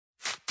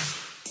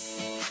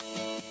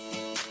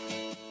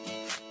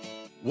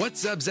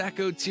What's up, Zach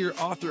Oates here,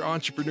 author,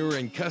 entrepreneur,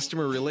 and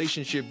customer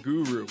relationship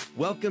guru.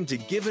 Welcome to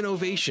Give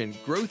Innovation,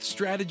 growth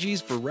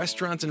strategies for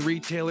restaurants and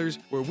retailers,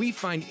 where we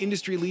find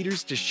industry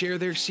leaders to share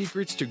their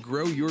secrets to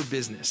grow your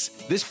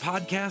business. This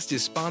podcast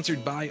is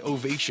sponsored by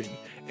Ovation,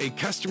 a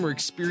customer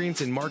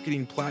experience and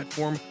marketing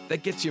platform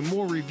that gets you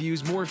more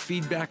reviews, more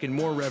feedback, and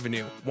more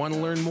revenue. Want to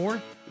learn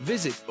more?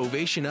 Visit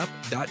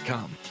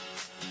ovationup.com.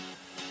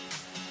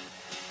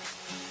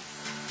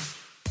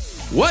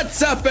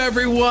 What's up,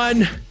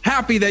 everyone?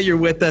 Happy that you're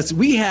with us.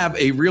 We have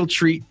a real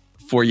treat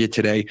for you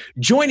today.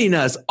 Joining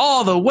us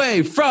all the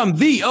way from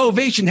the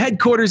Ovation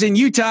headquarters in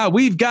Utah,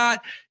 we've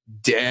got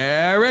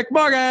Derek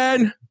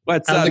Morgan.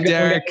 What's up,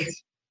 Derek?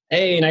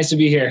 Hey, nice to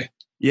be here.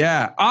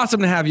 Yeah,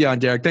 awesome to have you on,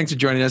 Derek. Thanks for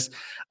joining us.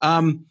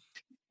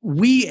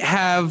 We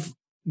have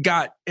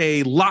got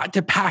a lot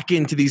to pack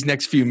into these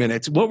next few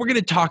minutes. What we're going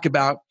to talk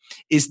about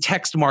is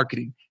text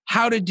marketing,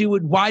 how to do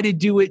it, why to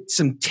do it,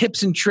 some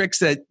tips and tricks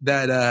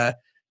that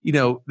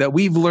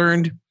we've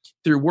learned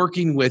through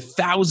working with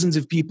thousands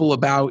of people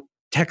about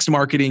text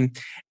marketing.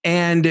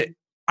 And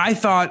I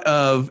thought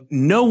of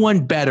no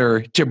one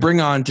better to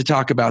bring on to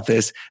talk about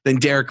this than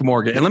Derek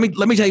Morgan. And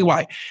let me tell you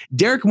why.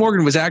 Derek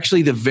Morgan was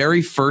actually the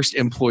very first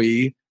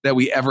employee that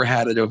we ever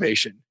had at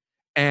Ovation.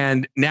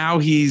 And now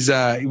he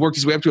worked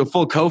his way up to a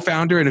full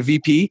co-founder and a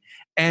VP.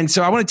 And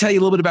so I want to tell you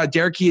a little bit about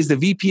Derek. He is the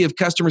VP of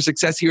Customer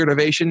Success here at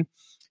Ovation.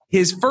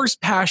 His first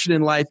passion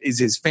in life is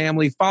his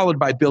family, followed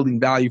by building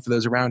value for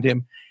those around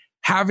him.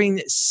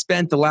 Having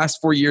spent the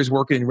last 4 years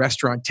working in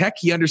restaurant tech,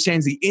 he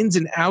understands the ins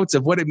and outs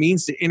of what it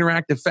means to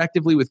interact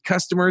effectively with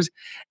customers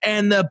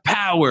and the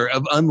power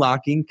of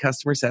unlocking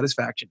customer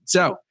satisfaction.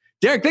 So,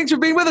 Derek, thanks for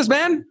being with us,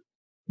 man.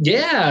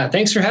 Yeah,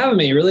 thanks for having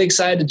me. Really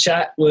excited to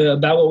chat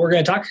about what we're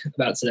going to talk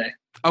about today.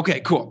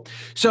 Okay, cool.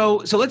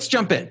 So let's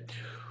jump in.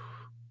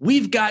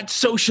 We've got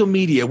social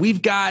media.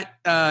 We've got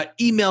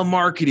email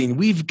marketing.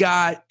 We've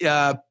got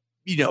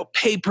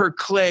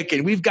pay-per-click,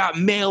 and we've got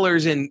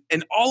mailers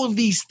and all of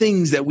these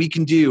things that we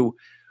can do.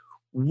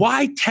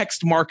 Why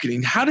text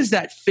marketing? How does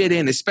that fit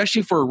in,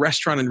 especially for a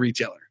restaurant and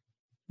retailer?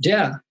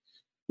 Yeah.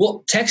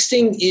 Well,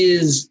 texting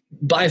is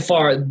by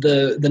far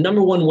the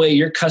number one way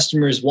your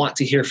customers want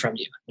to hear from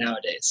you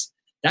nowadays.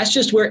 That's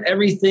just where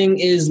everything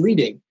is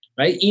leading,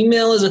 right?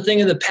 Email is a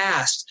thing of the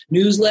past.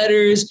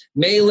 Newsletters,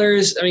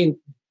 mailers,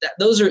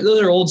 those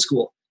are old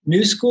school.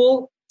 New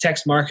school,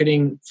 text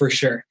marketing for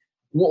sure.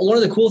 One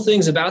of the cool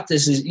things about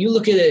this is you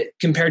look at it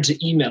compared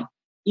to email.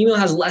 Email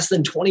has less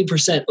than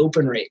 20%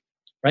 open rate,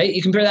 right?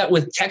 You compare that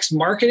with text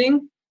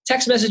marketing.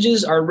 Text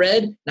messages are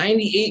read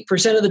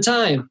 98% of the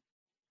time.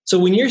 So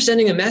when you're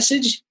sending a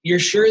message, you're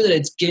sure that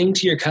it's getting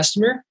to your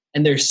customer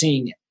and they're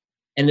seeing it.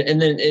 And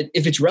then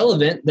if it's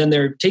relevant, then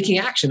they're taking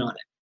action on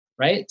it,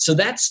 right? So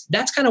that's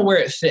kind of where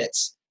it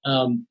fits.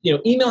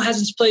 Email has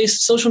its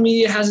place, social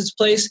media has its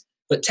place,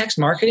 but text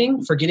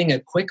marketing for getting a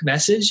quick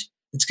message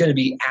it's going to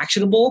be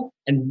actionable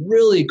and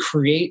really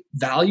create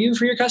value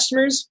for your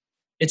customers,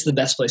 it's the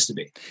best place to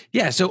be.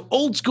 Yeah. So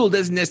old school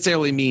doesn't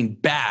necessarily mean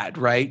bad,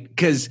 right?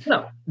 Because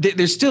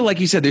there's still, like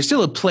you said, there's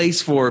still a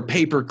place for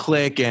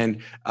pay-per-click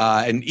and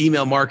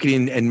email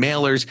marketing and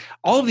mailers.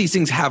 All of these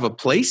things have a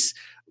place.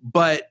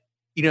 But,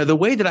 the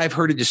way that I've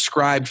heard it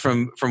described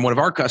from one of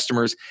our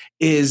customers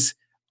is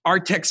our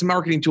text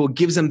marketing tool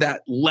gives them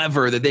that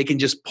lever that they can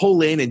just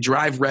pull in and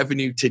drive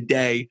revenue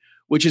today,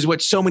 which is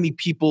what so many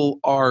people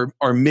are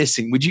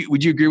missing. Would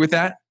you agree with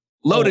that?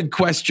 Loaded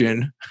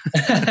question.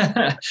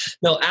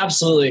 No,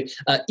 absolutely.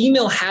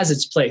 Email has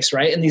its place,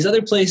 right? And these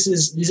other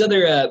places, these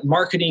other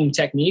marketing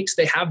techniques,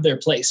 they have their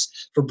place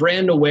for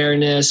brand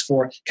awareness,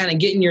 for kind of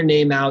getting your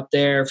name out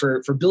there,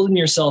 for building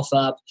yourself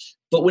up.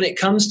 But when it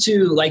comes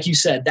to, like you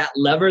said, that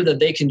lever that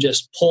they can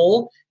just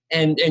pull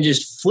and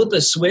just flip a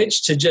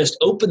switch to just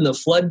open the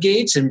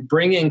floodgates and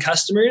bring in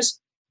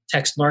customers,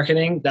 text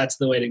marketing, that's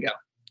the way to go.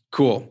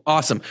 Cool.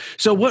 Awesome.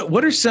 So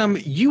what are some,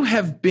 you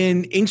have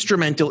been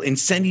instrumental in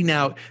sending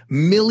out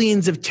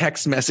millions of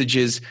text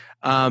messages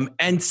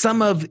and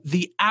some of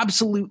the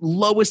absolute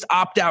lowest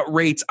opt-out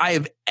rates I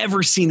have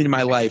ever seen in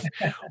my life.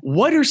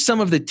 What are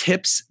some of the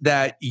tips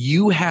that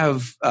you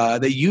have,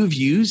 that you've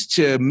used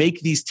to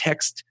make these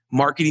text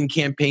marketing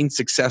campaigns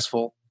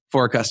successful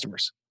for our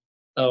customers?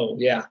 Oh,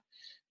 yeah.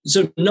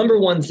 So number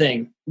one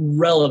thing,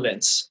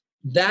 relevance.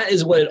 That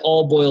is what it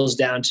all boils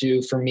down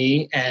to for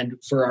me and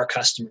for our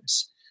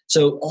customers.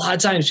 So a lot of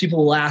times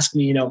people will ask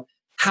me,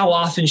 how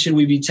often should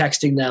we be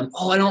texting them?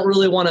 Oh, I don't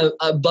really want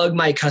to bug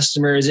my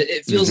customers.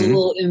 It feels a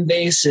little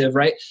invasive,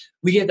 right?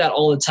 We get that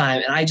all the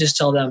time. And I just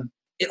tell them,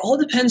 it all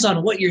depends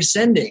on what you're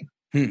sending.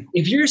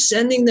 If you're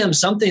sending them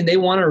something they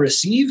want to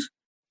receive,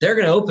 they're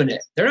going to open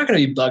it. They're not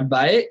going to be bugged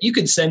by it. You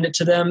could send it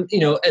to them,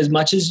 as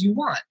much as you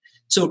want.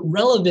 So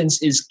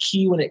relevance is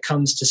key when it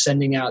comes to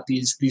sending out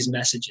these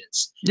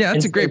messages. Yeah,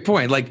 that's a great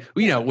point. Like,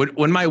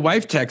 when my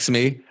wife texts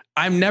me,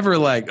 I'm never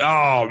like,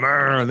 oh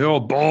man, they're all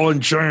ball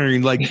and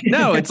chain. Like,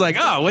 no, it's like,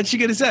 oh, what's she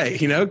going to say?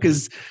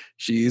 Because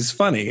she's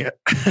funny.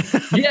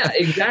 Yeah,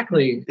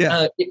 exactly.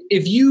 Yeah.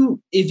 If you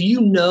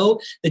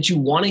know that you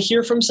want to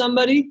hear from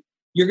somebody,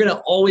 you're going to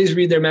always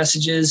read their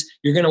messages.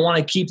 You're going to want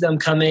to keep them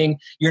coming.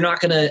 You're not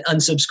going to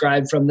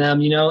unsubscribe from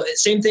them.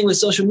 Same thing with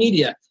social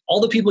media. All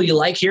the people you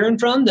like hearing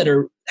from that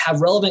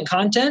have relevant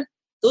content,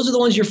 those are the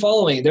ones you're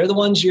following. They're the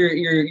ones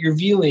you're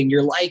viewing,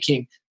 you're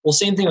liking. Well,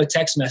 same thing with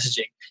text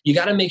messaging. You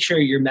got to make sure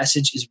your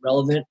message is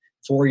relevant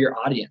for your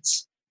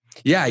audience.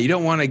 Yeah, you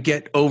don't want to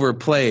get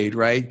overplayed,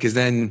 right? Because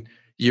then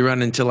you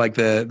run into like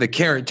the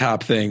Carrot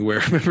Top thing where,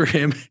 remember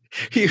him?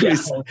 He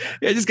just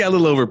got a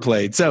little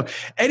overplayed. So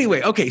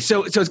anyway, okay,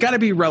 so it's got to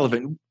be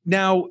relevant.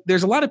 Now,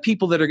 there's a lot of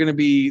people that are going to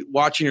be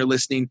watching or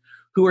listening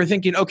who are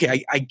thinking,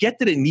 okay, I get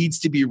that it needs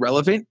to be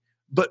relevant,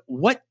 but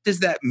what does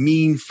that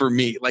mean for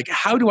me? Like,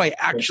 how do I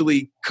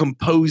actually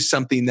compose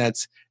something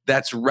that's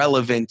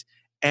relevant?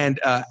 And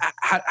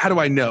how do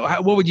I know?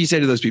 What would you say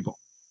to those people?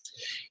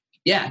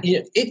 Yeah,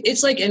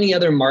 it's like any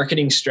other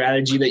marketing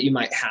strategy that you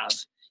might have.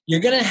 You're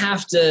going to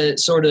have to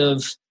sort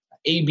of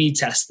A/B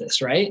test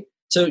this, right?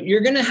 So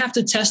you're going to have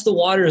to test the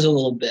waters a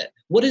little bit.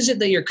 What is it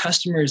that your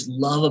customers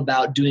love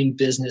about doing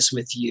business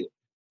with you?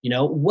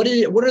 What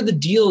are the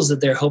deals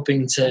that they're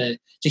hoping to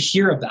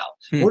hear about?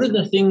 What are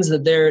the things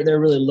that they're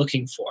really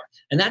looking for?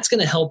 And that's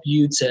going to help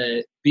you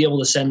to be able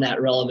to send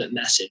that relevant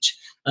message.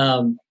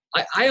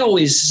 I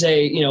always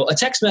say, a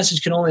text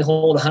message can only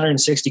hold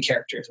 160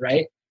 characters,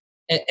 right?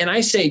 And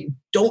I say,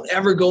 don't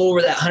ever go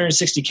over that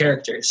 160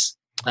 characters.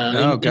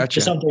 Gotcha.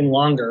 To something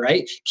longer,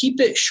 right?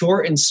 Keep it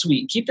short and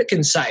sweet. Keep it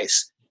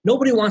concise.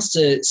 Nobody wants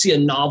to see a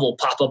novel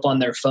pop up on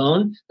their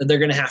phone that they're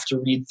going to have to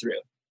read through.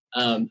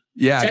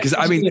 Because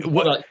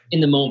in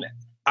the moment.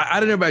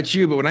 I don't know about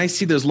you, but when I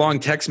see those long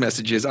text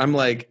messages, I'm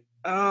like,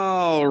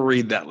 I'll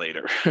read that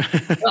later.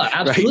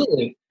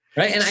 Absolutely.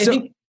 Right. And I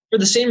think for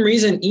the same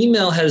reason,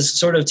 email has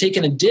sort of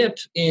taken a dip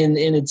in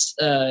its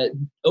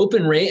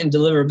open rate and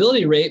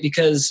deliverability rate,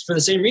 because for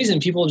the same reason,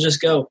 people just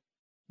go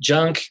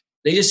junk.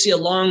 They just see a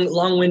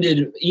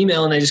long-winded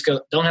email and they just go,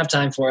 don't have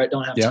time for it.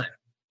 Don't have time.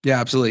 Yeah,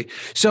 absolutely.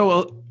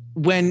 So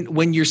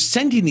when you're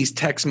sending these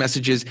text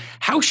messages,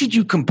 how should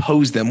you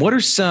compose them? What are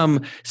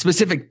some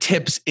specific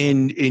tips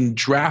in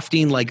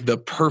drafting like the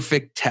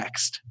perfect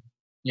text?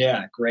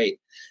 Yeah, great.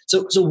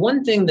 So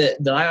one thing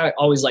that I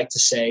always like to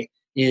say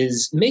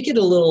is make it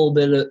a little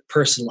bit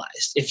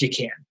personalized if you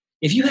can.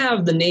 If you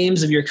have the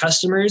names of your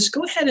customers,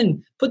 go ahead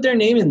and put their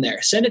name in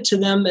there. Send it to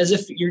them as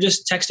if you're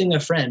just texting a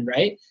friend,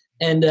 right?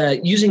 And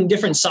using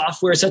different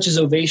software such as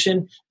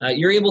Ovation,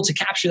 you're able to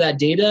capture that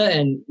data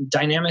and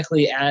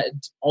dynamically add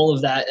all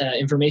of that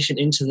information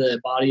into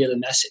the body of the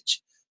message.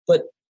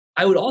 But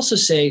I would also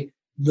say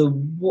the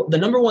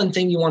number one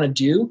thing you want to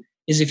do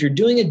is, if you're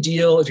doing a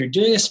deal, if you're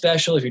doing a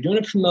special, if you're doing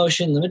a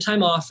promotion, limited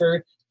time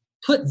offer,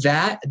 put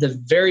that at the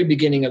very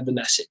beginning of the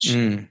message.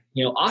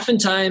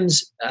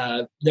 Oftentimes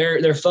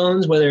their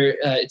phones, whether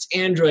it's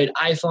Android,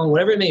 iPhone,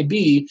 whatever it may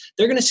be,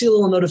 they're going to see a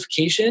little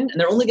notification and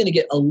they're only going to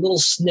get a little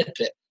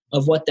snippet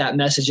of what that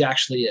message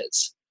actually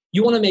is.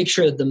 You want to make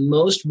sure that the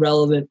most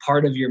relevant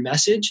part of your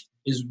message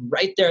is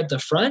right there at the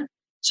front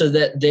so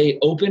that they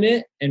open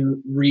it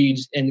and read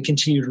and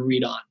continue to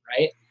read on,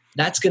 right?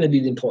 That's going to be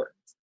the important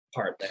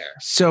part there.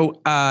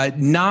 So I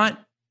know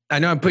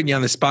I'm putting you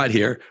on the spot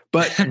here,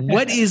 but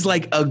what is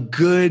like a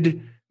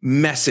good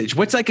message?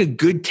 What's like a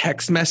good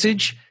text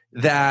message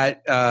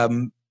that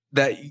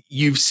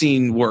you've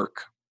seen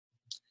work?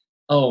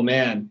 Oh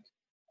man,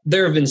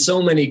 there have been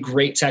so many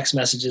great text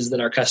messages that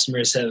our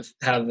customers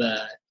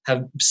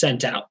have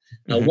sent out.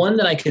 One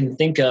that I can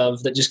think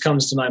of that just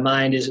comes to my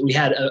mind is we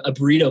had a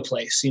burrito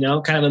place,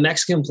 kind of a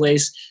Mexican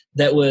place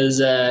that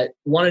was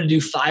wanted to do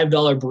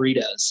 $5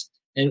 burritos.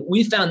 And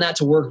we found that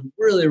to work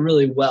really,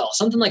 really well.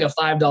 Something like a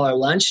 $5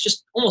 lunch,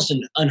 just almost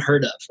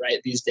unheard of, right,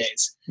 these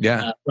days.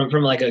 Yeah.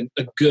 From like a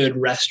good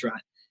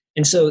restaurant.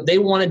 And so they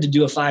wanted to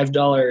do a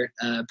 $5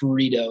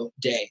 burrito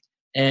day.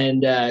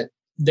 And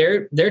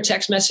their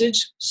text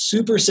message,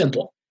 super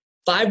simple.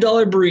 $5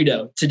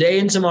 burrito, today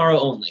and tomorrow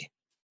only,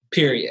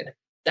 period.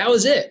 That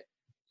was it.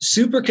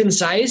 Super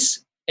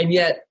concise. And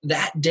yet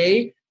that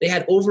day, they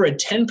had over a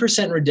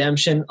 10%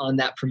 redemption on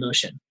that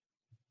promotion.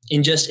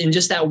 In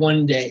just that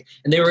one day,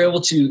 and they were able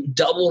to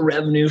double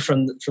revenue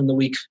from the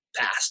week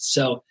past.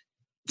 So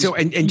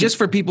just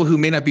for people who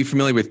may not be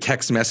familiar with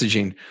text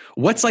messaging,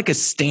 what's like a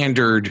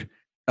standard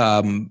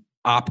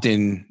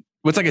opt-in?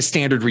 What's like a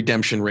standard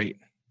redemption rate?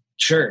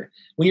 Sure.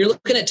 When you're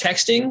looking at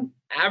texting,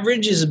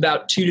 average is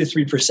about 2 to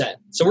 3%.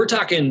 So we're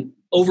talking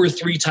over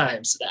 3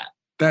 times that.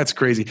 That's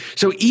crazy.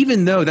 So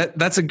even though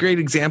that's a great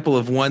example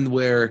of one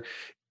where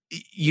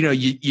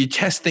you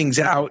test things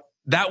out.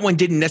 That one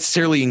didn't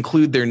necessarily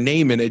include their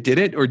name in it, did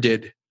it? Or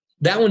did?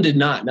 That one did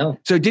not, no.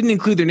 So it didn't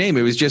include their name.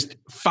 It was just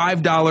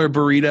 $5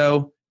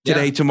 burrito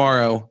today,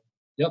 tomorrow.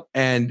 Yep.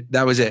 And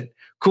that was it.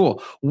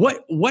 Cool.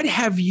 What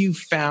have you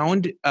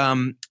found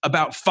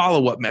about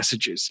follow-up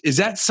messages? Is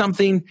that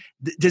something,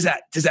 does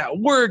that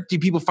work? Do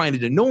people find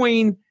it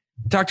annoying?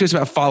 Talk to us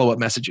about follow-up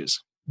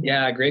messages.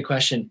 Yeah, great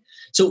question.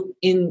 So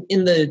in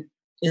the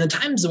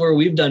times where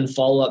we've done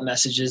follow-up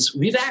messages,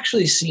 we've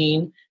actually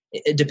seen,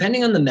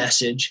 depending on the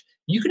message,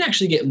 you can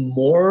actually get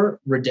more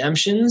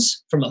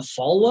redemptions from a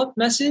follow-up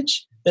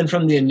message than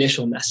from the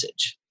initial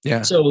message.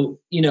 Yeah. So,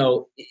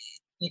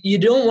 you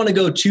don't want to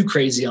go too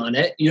crazy on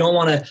it. You don't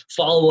want to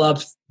follow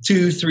up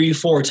 2, 3,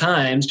 4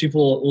 times.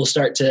 People will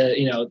start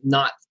to,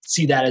 not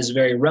see that as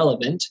very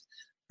relevant.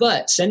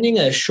 But sending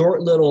a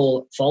short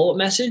little follow-up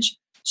message,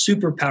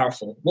 super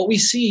powerful. What we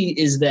see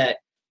is that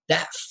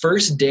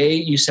first day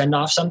you send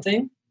off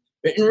something,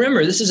 and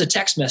remember, this is a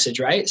text message,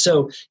 right?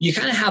 So you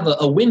kind of have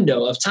a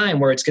window of time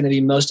where it's going to be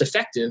most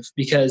effective,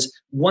 because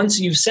once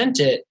you've sent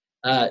it,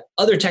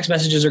 other text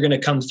messages are going to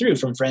come through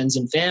from friends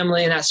and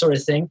family and that sort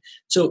of thing.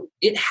 So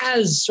it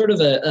has sort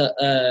of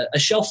a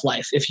shelf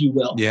life, if you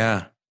will.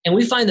 Yeah. And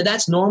we find that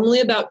that's normally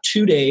about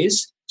 2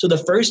 days. So the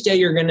first day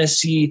you're going to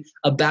see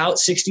about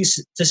 60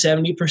 to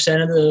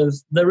 70% of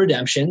the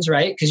redemptions,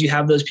 right? Because you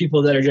have those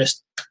people that are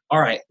just, all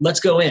right, let's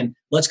go in.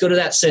 Let's go to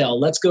that sale.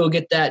 Let's go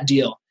get that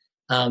deal.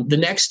 The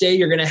next day,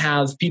 you're going to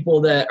have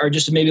people that are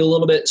just maybe a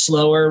little bit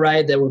slower,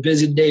 right? That were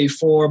busy the day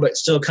before, but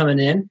still coming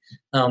in.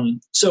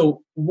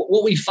 So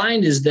what we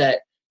find is that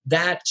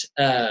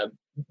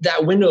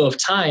window of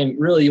time,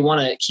 really, you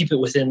want to keep it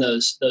within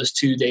those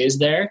 2 days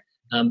there.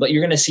 But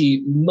you're going to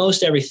see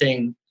most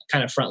everything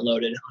kind of front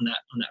loaded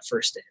on that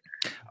first day.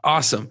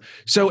 Awesome.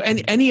 So,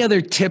 any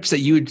other tips that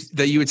you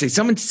would say?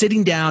 Someone's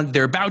sitting down,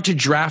 they're about to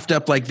draft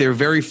up like their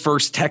very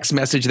first text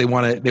message they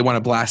want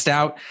to blast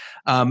out.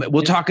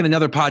 We'll talk in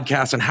another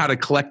podcast on how to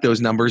collect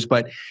those numbers,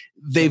 but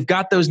they've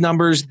got those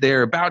numbers.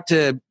 They're about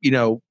to,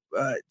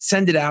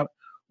 send it out.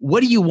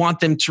 What do you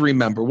want them to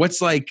remember?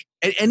 What's like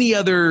any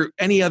other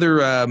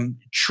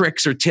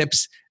tricks or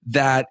tips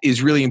that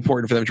is really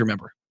important for them to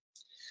remember?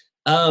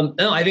 No,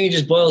 I think it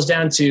just boils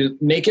down to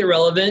make it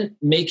relevant,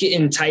 make it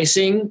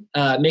enticing,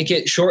 make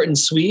it short and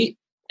sweet,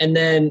 and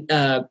then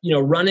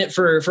run it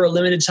for a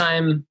limited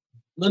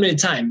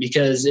time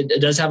because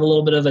it does have a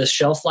little bit of a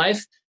shelf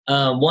life.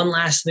 One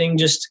last thing,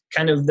 just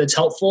kind of that's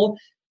helpful.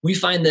 We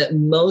find that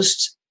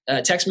most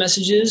text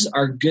messages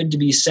are good to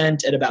be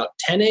sent at about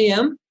 10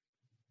 a.m.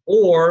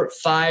 or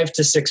 5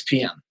 to 6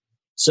 p.m.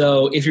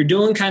 So if you're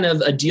doing kind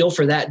of a deal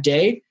for that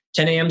day,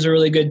 10 a.m. is a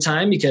really good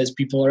time because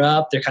people are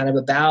up, they're kind of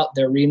about,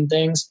 they're reading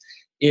things.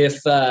 If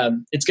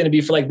it's going to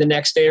be for like the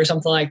next day or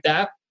something like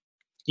that,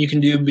 you can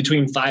do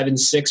between 5 and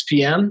 6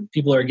 p.m.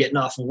 People are getting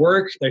off of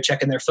work, they're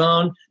checking their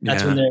phone.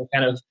 That's when they're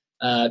kind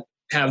of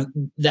have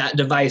that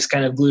device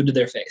kind of glued to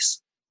their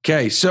face.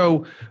 Okay.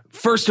 So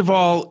first of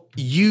all,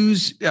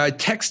 use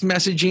text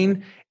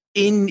messaging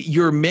in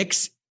your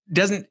mix.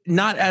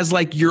 Not as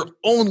like your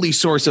only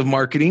source of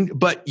marketing,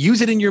 but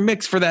use it in your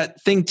mix for that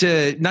thing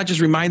to not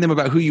just remind them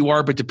about who you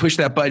are, but to push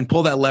that button,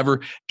 pull that lever,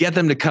 get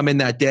them to come in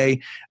that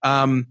day.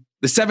 The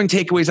 7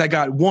 takeaways I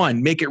got: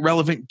 1, make it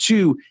relevant.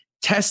 2,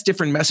 test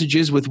different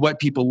messages with what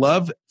people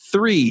love.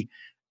 3,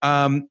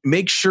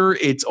 make sure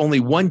it's only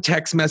one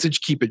text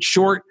message, keep it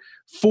short.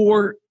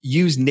 4,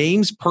 use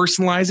names,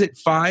 personalize it.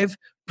 5,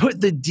 put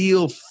the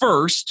deal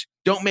first.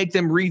 Don't make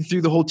them read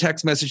through the whole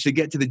text message to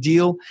get to the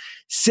deal.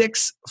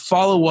 6,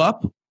 follow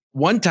up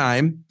one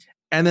time.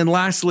 And then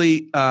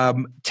lastly,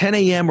 10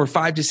 a.m. or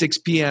 5 to 6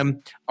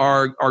 p.m.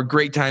 are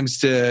great times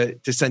to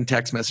send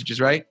text messages,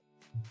 right?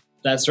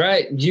 That's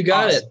right. You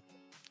got it.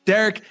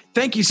 Derek,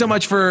 thank you so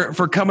much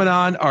for coming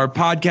on our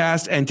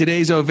podcast. And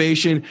today's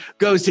ovation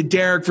goes to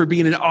Derek for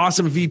being an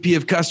awesome VP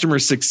of Customer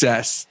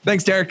Success.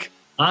 Thanks, Derek.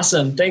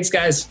 Awesome. Thanks,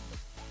 guys.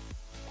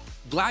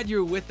 Glad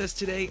you're with us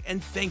today,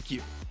 and thank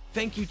you.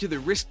 Thank you to the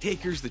risk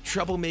takers, the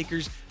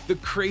troublemakers, the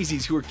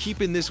crazies who are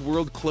keeping this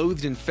world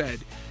clothed and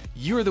fed.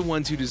 You're the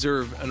ones who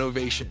deserve an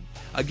ovation.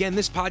 Again,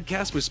 this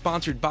podcast was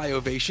sponsored by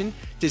Ovation.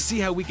 To see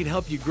how we can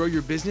help you grow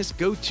your business,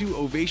 go to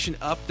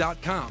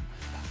ovationup.com.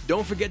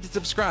 Don't forget to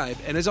subscribe,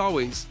 and as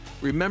always,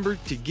 remember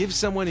to give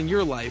someone in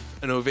your life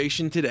an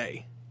ovation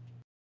today.